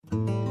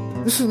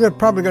This is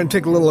probably going to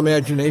take a little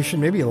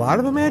imagination, maybe a lot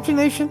of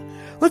imagination.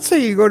 Let's say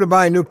you go to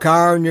buy a new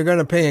car and you're going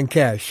to pay in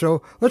cash.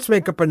 So let's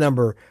make up a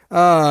number,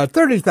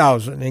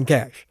 $30,000 in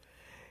cash.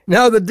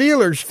 Now the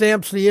dealer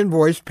stamps the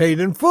invoice paid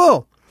in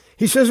full.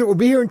 He says it will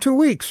be here in 2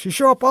 weeks. You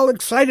show up all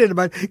excited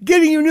about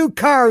getting your new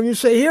car and you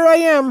say, here I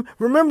am,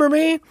 remember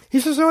me?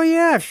 He says, oh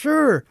yeah,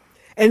 sure.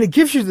 And it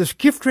gives you this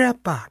gift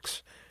wrap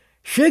box,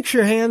 shakes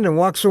your hand and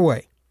walks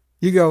away.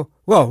 You go,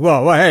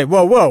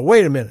 whoa,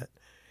 wait a minute.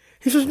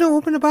 He says, no,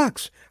 open the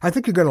box. I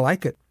think you're going to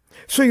like it.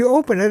 So you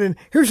open it, and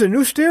here's a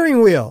new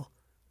steering wheel,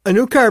 a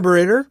new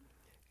carburetor,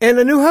 and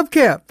a new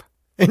hubcap.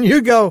 And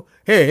you go,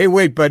 hey,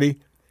 wait, buddy.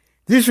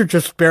 These are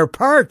just spare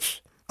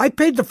parts. I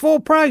paid the full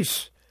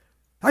price.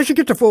 I should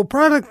get the full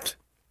product.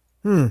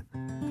 Well,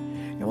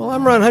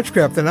 I'm Ron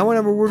Hutchcraft, and I want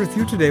to have a word with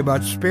you today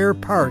about spare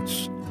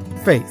parts,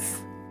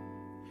 faith.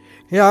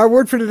 Yeah, our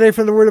word for today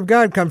from the Word of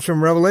God comes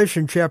from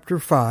Revelation chapter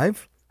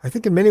 5. I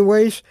think in many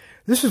ways,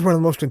 this is one of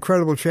the most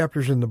incredible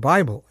chapters in the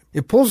Bible.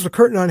 It pulls the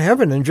curtain on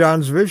heaven in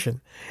John's vision,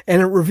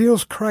 and it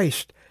reveals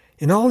Christ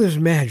in all his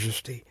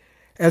majesty,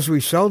 as we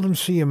seldom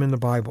see him in the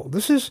Bible.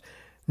 This is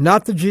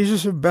not the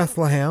Jesus of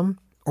Bethlehem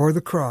or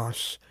the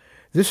cross.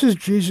 This is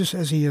Jesus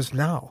as he is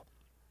now,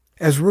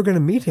 as we're going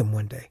to meet him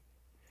one day.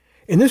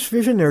 In this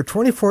vision, there are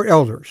 24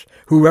 elders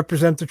who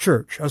represent the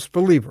church, us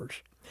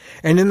believers.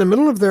 And in the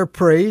middle of their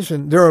praise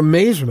and their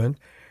amazement,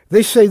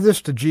 they say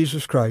this to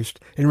Jesus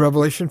Christ in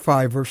Revelation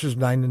 5, verses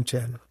 9 and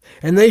 10.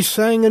 And they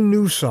sang a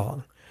new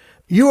song.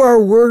 You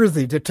are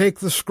worthy to take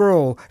the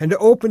scroll and to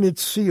open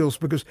its seals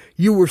because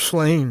you were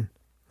slain.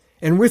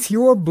 And with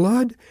your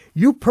blood,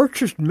 you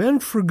purchased men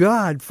for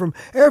God from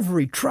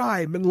every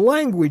tribe and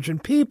language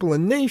and people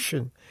and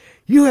nation.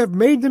 You have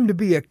made them to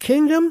be a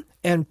kingdom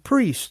and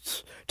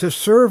priests to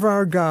serve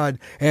our God,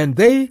 and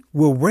they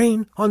will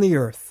reign on the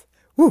earth.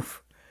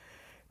 Woof.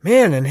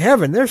 Man, in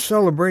heaven, they're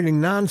celebrating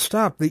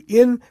nonstop the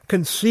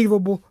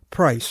inconceivable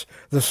price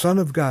the Son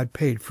of God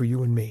paid for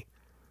you and me.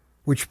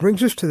 Which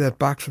brings us to that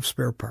box of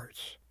spare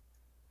parts.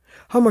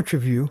 How much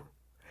of you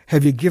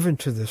have you given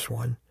to this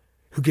one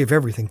who gave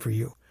everything for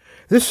you?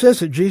 This says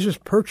that Jesus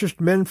purchased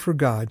men for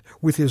God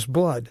with his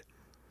blood.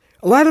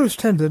 A lot of us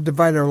tend to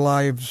divide our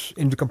lives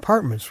into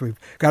compartments. We've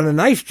got a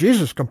nice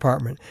Jesus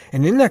compartment,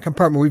 and in that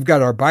compartment we've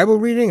got our Bible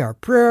reading, our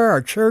prayer,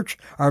 our church,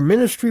 our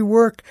ministry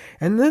work,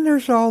 and then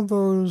there's all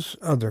those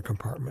other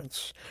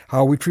compartments.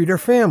 How we treat our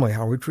family,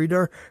 how we treat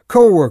our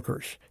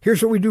co-workers.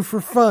 Here's what we do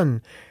for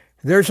fun.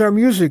 There's our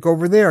music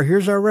over there.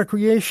 Here's our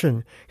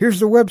recreation. Here's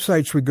the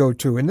websites we go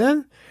to. And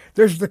then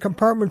there's the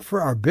compartment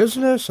for our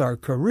business, our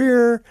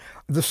career,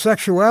 the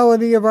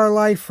sexuality of our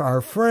life,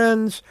 our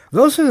friends.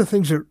 Those are the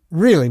things that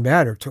really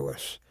matter to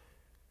us.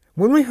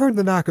 When we heard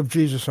the knock of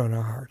Jesus on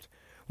our heart,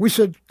 we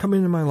said, come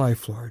into my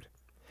life, Lord.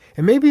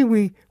 And maybe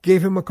we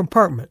gave him a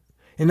compartment.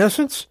 In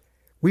essence,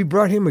 we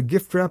brought him a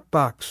gift wrap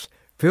box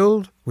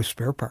filled with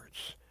spare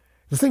parts.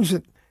 The things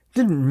that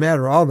didn't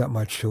matter all that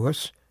much to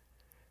us.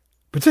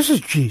 But this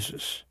is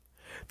Jesus.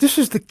 This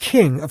is the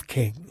King of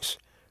Kings.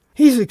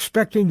 He's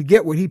expecting to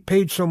get what he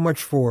paid so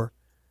much for.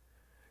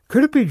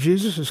 Could it be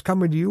Jesus is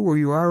coming to you where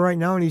you are right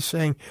now and he's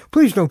saying,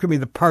 please don't give me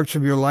the parts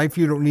of your life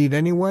you don't need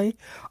anyway.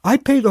 I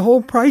paid the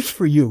whole price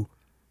for you.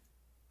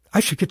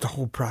 I should get the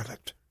whole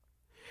product.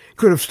 He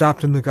could have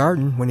stopped in the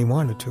garden when he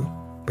wanted to,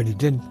 but he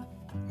didn't.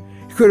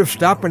 He could have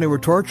stopped when they were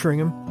torturing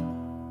him,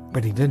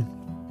 but he didn't.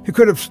 He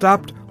could have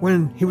stopped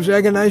when he was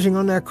agonizing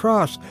on that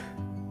cross,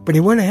 but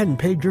he went ahead and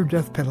paid your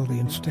death penalty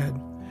instead.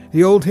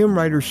 The old hymn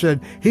writer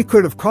said he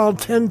could have called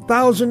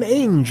 10,000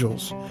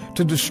 angels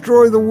to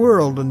destroy the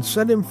world and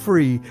set him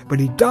free, but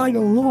he died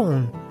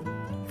alone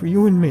for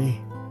you and me.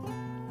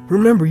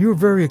 Remember, you're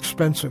very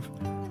expensive.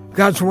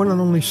 God's one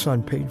and only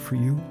Son paid for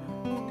you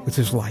with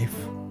his life.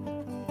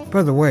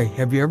 By the way,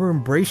 have you ever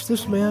embraced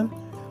this man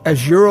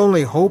as your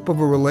only hope of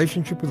a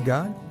relationship with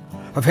God?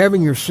 Of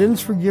having your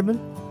sins forgiven?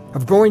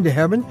 Of going to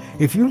heaven?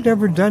 If you've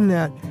never done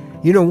that,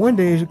 you know, one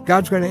day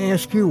God's going to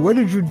ask you, what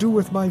did you do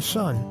with my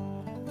son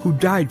who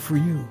died for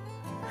you?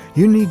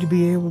 You need to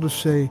be able to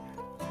say,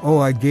 oh,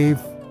 I gave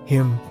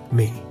him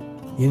me.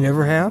 You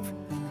never have?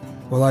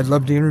 Well, I'd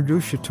love to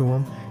introduce you to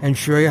him and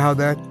show you how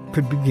that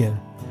could begin.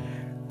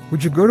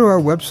 Would you go to our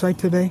website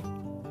today?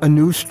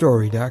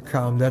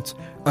 anewstory.com. That's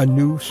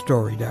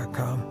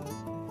anewstory.com.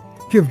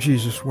 Give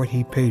Jesus what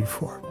he paid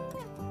for.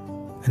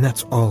 And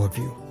that's all of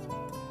you.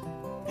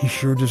 He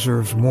sure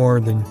deserves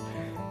more than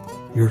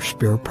your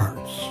spare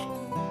parts.